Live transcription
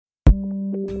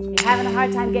Having a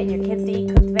hard time getting your kids to eat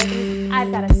cooked veggies?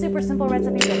 I've got a super simple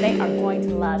recipe that they are going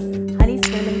to love. Honey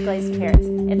cinnamon glazed carrots.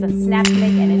 It's a snap to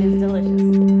make and it is delicious.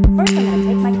 First I'm going to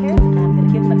take my carrots and I'm going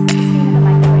to give them a quick steam in the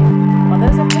microwave. While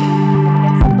those are cooking, I'm going to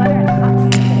get some butter and a hot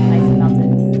pan and get it nice and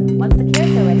melted. Once the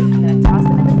carrots are ready, I'm going to toss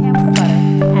them in the pan with the butter,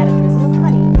 add a drizzle of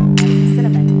honey and some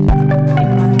cinnamon. If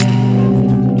you want to make it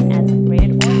fancy, you can add some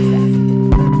grated orange zest.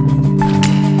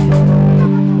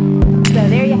 So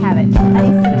there you have it,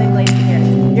 honey cinnamon glazed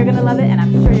carrots. You're going to love it, and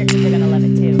I'm sure your kids are going to love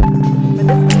it too. For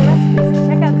this kind of recipes,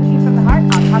 check out Cooking from the Heart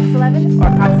on Cox11 or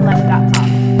Cox11.com.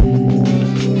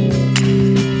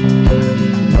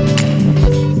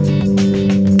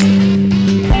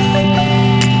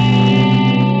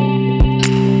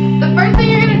 The first thing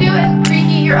you're going to do is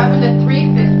preheat your oven to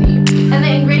 350. And the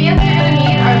ingredients you're going to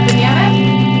need are bananas,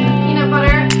 peanut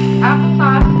butter,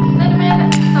 applesauce,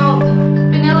 cinnamon, salt,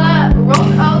 vanilla,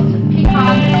 rolled oats,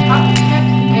 pecans, chocolate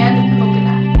chips, and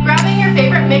coconut. Grabbing your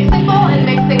favorite mixing bowl and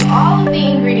mixing all of the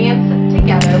ingredients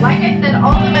together. Like I said,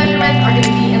 all the measurements are going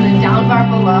to be in the down bar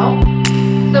below,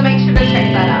 so make sure to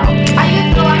check that out. I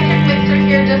used an electric mixer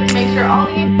here just to make sure all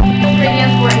the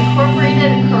ingredients were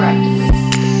incorporated correctly.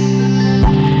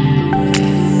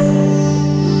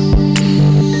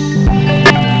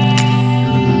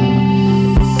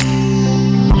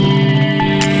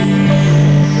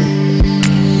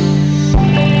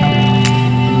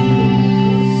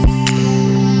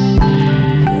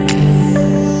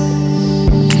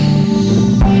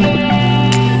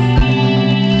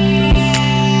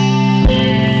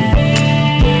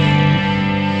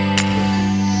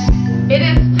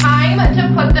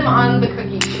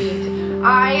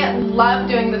 I love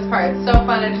doing this part. It's so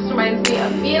fun. It just reminds me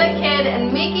of being a kid and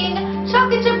making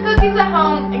chocolate chip cookies at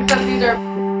home, except these are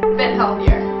a bit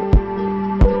healthier.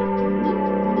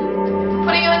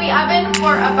 Putting them in the oven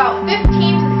for about 15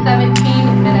 to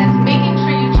 17 minutes, making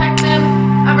sure you check them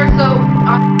ever so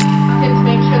often to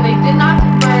make sure they did not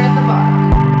burn at the bottom.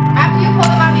 After you pull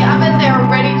them out of the oven, they are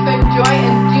ready to enjoy,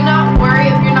 and do not worry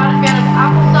if you're not a fan of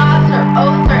applesauce or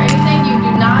oats or anything, you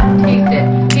do not taste it.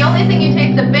 The only thing you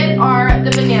taste a bit are the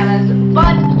bananas,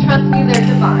 but trust me, they're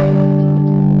divine.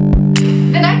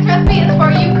 The next recipe is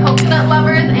for you coconut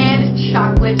lovers and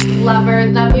chocolate lovers.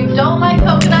 Now, if you don't like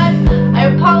coconut, I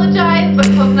apologize, but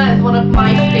coconut is one of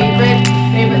my favorite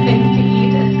things to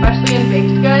eat, especially in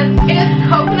baked goods. It is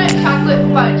coconut chocolate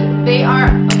fudge. They are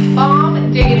a bomb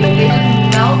diggity. They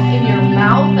just melt in your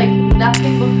mouth like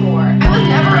nothing before. I was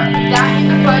never that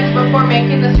into fudge before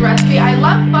making this recipe. I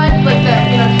love fudge, like the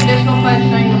traditional fudge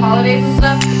during the holidays and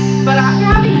stuff. But after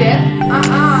having this,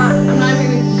 I'm not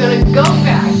even gonna go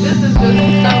back. This is just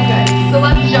so good. So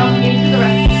let's jump into the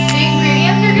recipe. The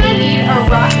ingredients you're gonna need are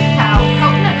raw cacao,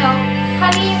 coconut milk,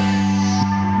 honey,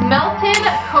 melted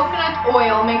coconut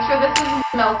oil. Make sure this is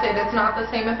melted. It's not the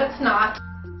same if it's not.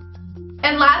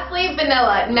 And lastly,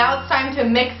 vanilla. Now it's time to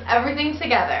mix everything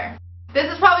together. This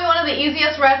is probably one of the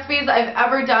easiest recipes I've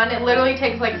ever done. It literally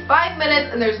takes like 5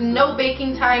 minutes and there's no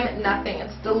baking time, nothing.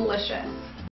 It's delicious.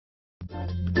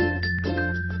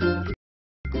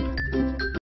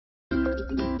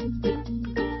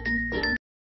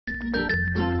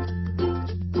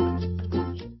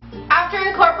 After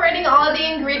incorporating all of the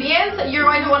ingredients, you're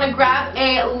going to want to grab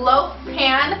a loaf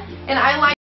pan, and I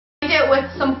lined it with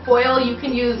some foil. You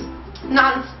can use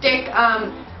non-stick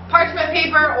parchment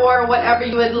paper or whatever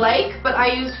you would like, but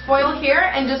I used foil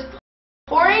here and just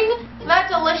pouring that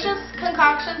delicious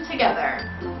concoction together.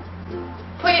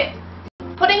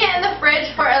 Putting it in the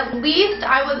fridge for at least,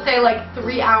 I would say, like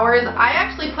 3 hours. I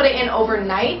actually put it in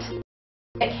overnight.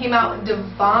 It came out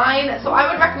divine, so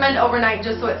I would recommend overnight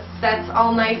just so it sets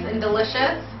all nice and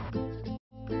delicious.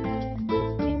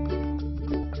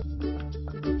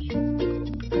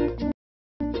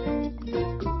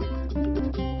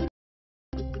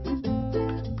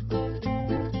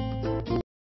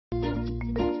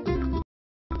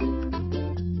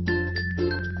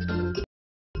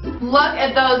 Look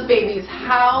at those babies,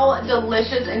 how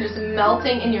delicious and just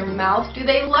melting in your mouth. Do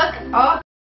they look? Oh,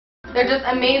 they're just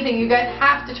amazing. You guys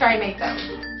have to try and make them.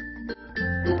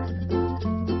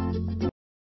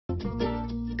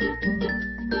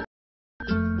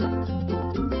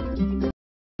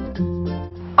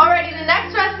 Alrighty, the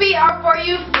next recipe are for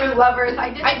you fruit lovers.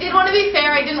 I did want to be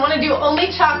fair. I didn't want to do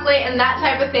only chocolate and that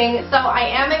type of thing, so I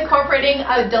am incorporating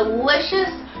a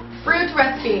delicious fruit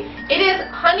recipe. It is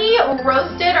honey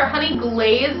roasted or honey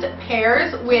glazed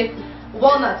pears with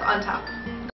walnuts on top.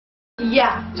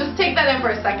 Yeah, just take that in for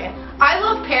a second. I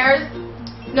love pears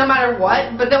no matter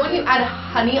what, but then when you add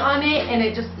honey on it and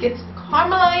it just gets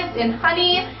caramelized in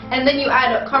honey, and then you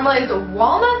add caramelized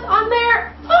walnuts on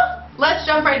there, let's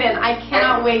jump right in. I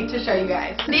cannot wait to show you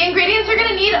guys. The ingredients you're going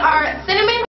to need are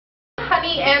cinnamon,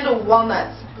 honey, and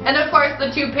walnuts. And of course the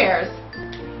 2 pears.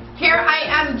 Here I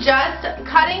am just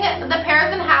cutting the pears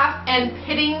in half and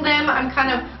pitting them. I'm kind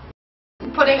of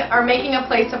making a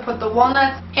place to put the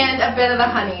walnuts and a bit of the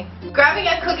honey. Grabbing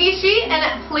a cookie sheet and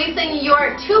placing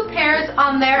your 2 pears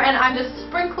on there, and I'm just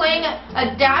sprinkling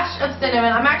a dash of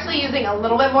cinnamon. I'm actually using a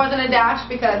little bit more than a dash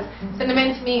because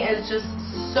cinnamon to me is just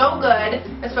so good,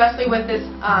 especially with this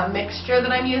mixture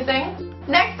that I'm using.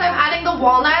 Next, I'm adding the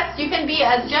walnuts. You can be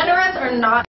as generous or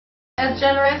not as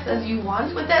generous as you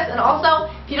want with this, and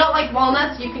also if you don't like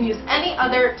walnuts, you can use any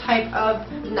other type of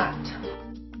nut.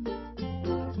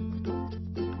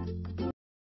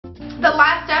 The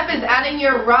last step is adding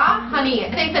your raw honey.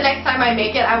 I think the next time I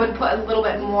make it, I would put a little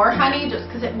bit more honey just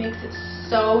because it makes it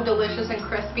so delicious and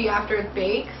crispy after it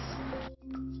bakes.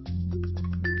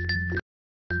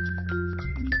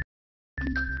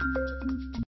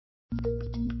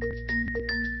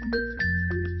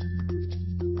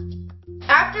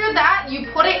 After that,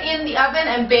 you put it in the oven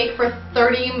and bake for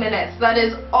 30 minutes. That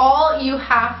is all you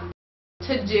have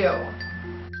to do.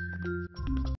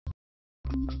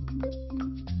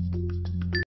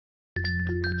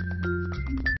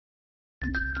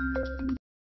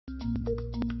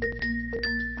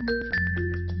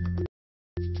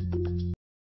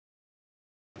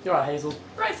 You're right, Hazel.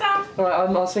 Right, Sam? Alright,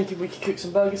 I was thinking we could cook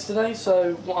some burgers today,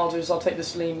 so what I'll do is I'll take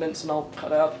this lean mince and I'll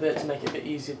cut it up a bit to make it a bit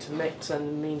easier to mix, and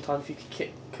in the meantime if you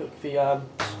could cook the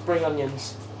spring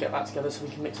onions, get that together so we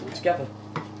can mix it all together.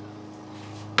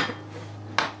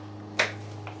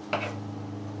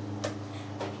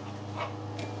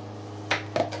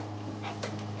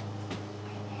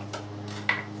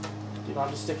 I'm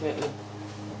just sticking it in a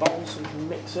bowl so we can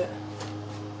mix it.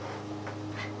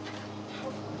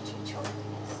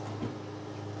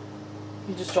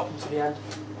 You just chop them to the end.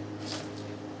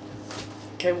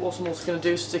 Okay, what I'm also going to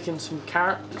do is stick in some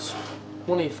carrots.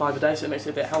 We'll need 5 a day, so it makes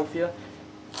it a bit healthier.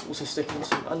 Also stick in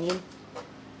some onion.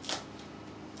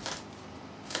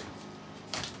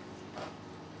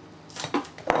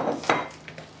 Mix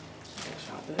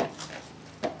that a bit.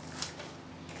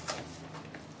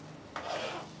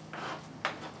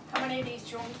 How many of these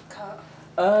do you want to cut?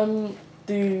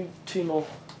 Do 2 more.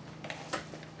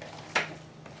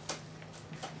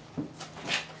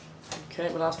 Okay,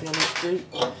 the last thing I need to do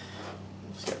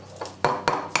is just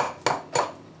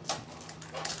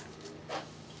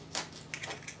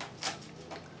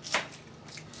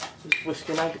whisk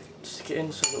an egg, stick it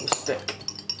in so it will stick.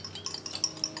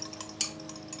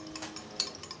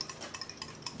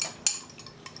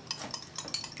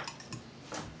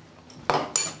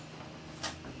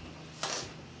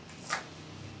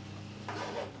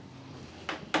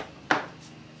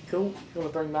 Cool, you want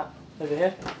to bring that over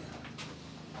here.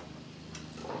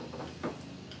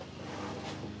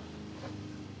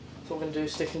 So what we're going to do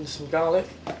is stick in some garlic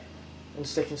and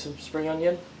stick in some spring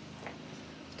onion,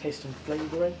 taste and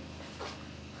flavouring.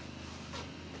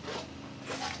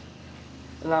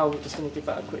 And now we're just going to give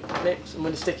that a quick mix. I'm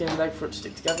going to stick in an egg for it to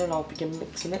stick together, and I'll begin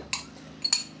mixing it.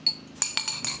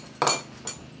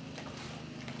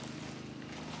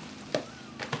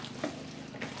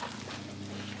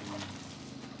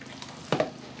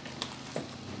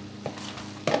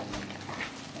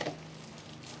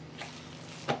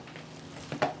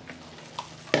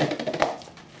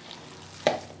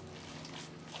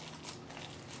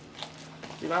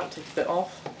 Do that, take a bit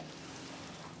off,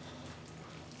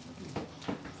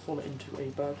 form it into a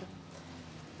burger.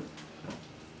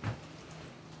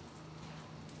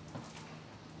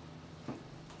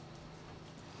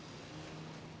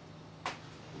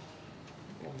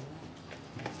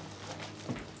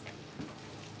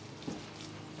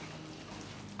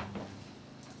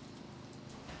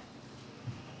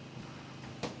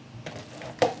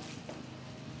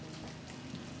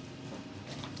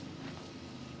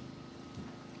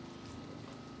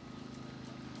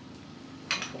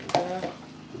 There.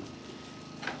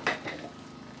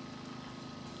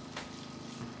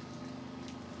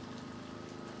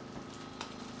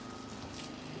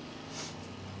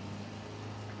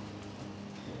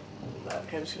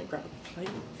 Okay, I'm just going to grab a plate.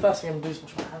 First thing I'm going to do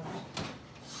is wash my hands.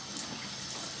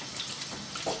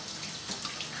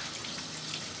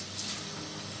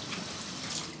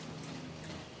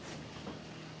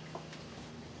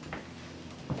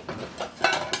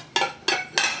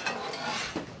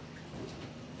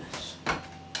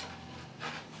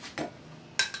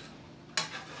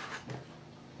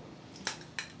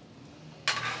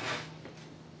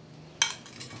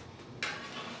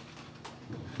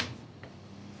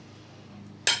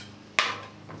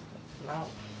 Now,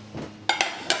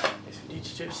 what we need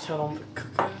to do is turn on the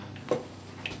cooker.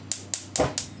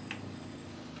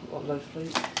 got low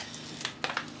flute.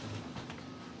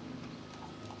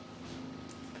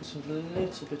 Put some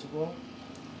little bit of oil.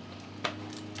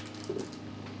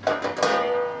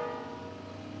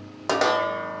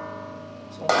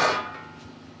 So,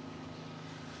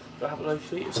 gotta have low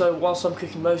flute. So whilst I'm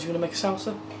cooking those, you're gonna make a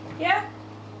salsa? Yeah.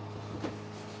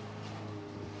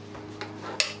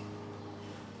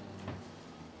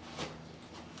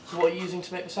 So what are you using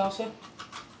to make the salsa?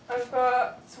 I've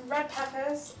got some red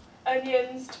peppers,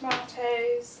 onions,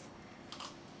 tomatoes,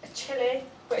 a chilli,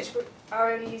 which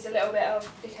I only use a little bit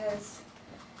of because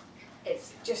it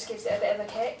just gives it a bit of a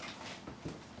kick.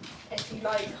 If you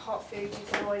like hot food, you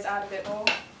can always add a bit more,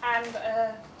 and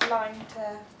a lime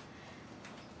to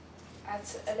add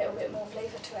a little bit more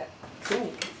flavour to it.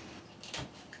 Cool.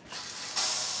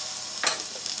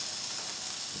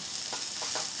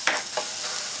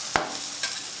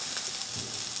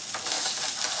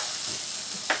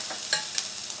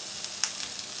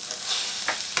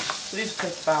 So these will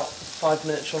take about 5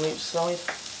 minutes on each side.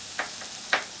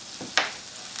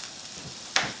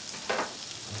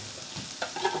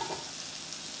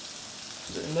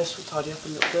 Put it in this, we'll tidy up a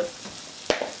little bit.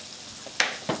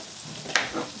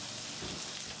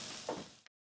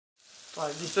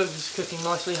 Right, these burgers are cooking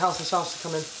nicely. How's the salsa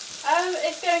coming?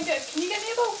 It's going good. Can you get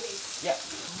me a bowl, please? Yep.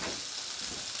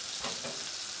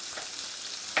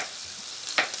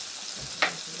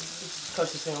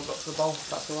 Closest thing I've got to the bowl, if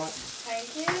that's alright.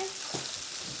 Thank you.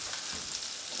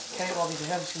 Okay, while these are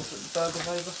here, I'm just going to put the burgers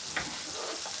over.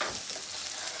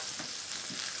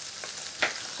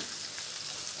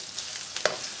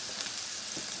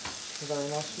 Very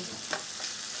nicely.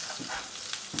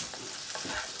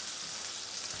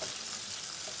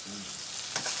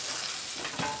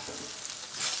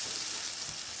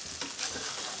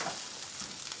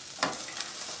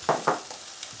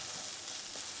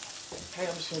 Okay,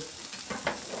 I'm just going to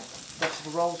get to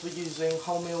the rolls. We're using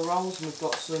wholemeal rolls and we've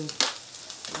got some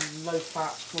low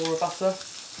fat flora butter.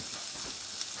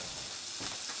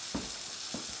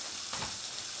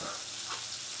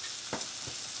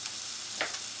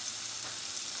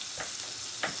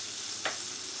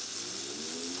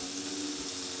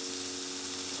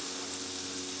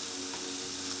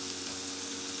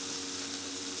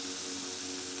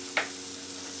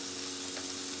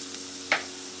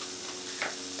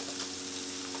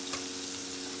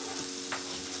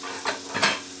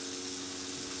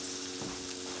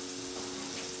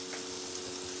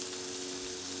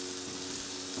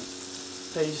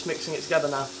 So you're just mixing it together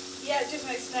now? Yeah, just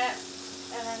mixing it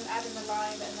and then adding the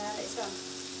lime and then it's done.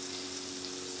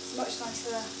 It's much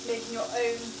nicer making your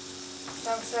own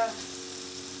salsa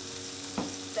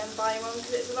than buying one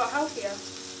because it's a lot healthier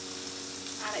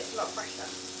and it's a lot fresher.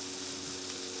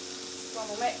 One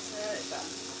more mix and then it's done.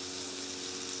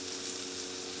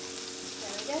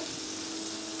 There we go.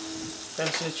 Then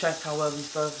I'm just going to check how well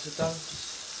these burgers are done.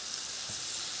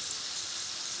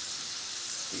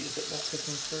 Need a bit more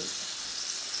cooking through.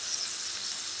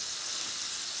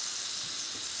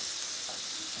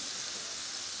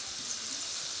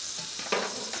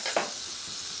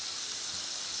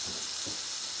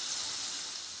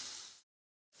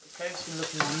 Okay, so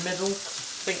look in the middle. I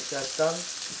think they're done.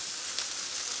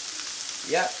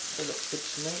 Yeah, they look good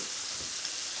to me.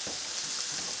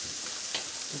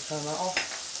 And turn that off.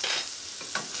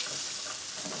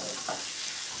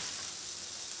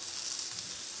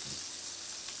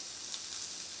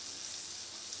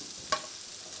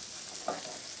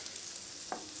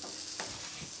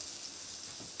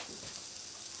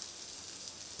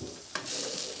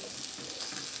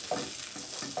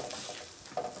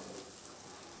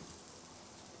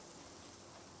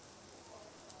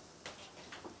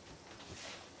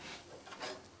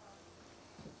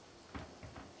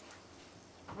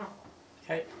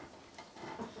 Okay,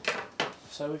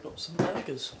 so we've got some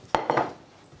burgers.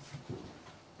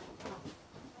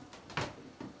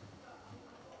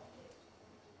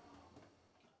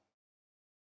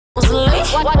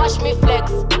 Watch me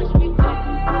flex.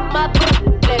 My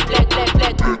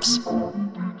flex.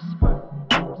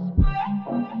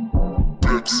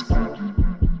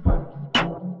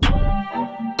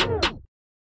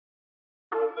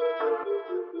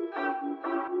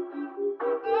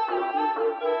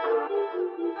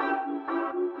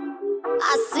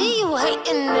 I see you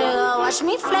hating, nigga, watch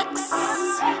me flex.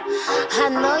 I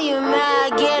know you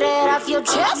mad, get it off your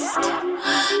chest.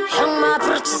 Young my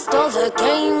bitch stole the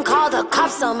game, call the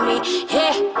cops on me.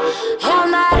 Hey, hell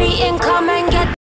not eating, come and get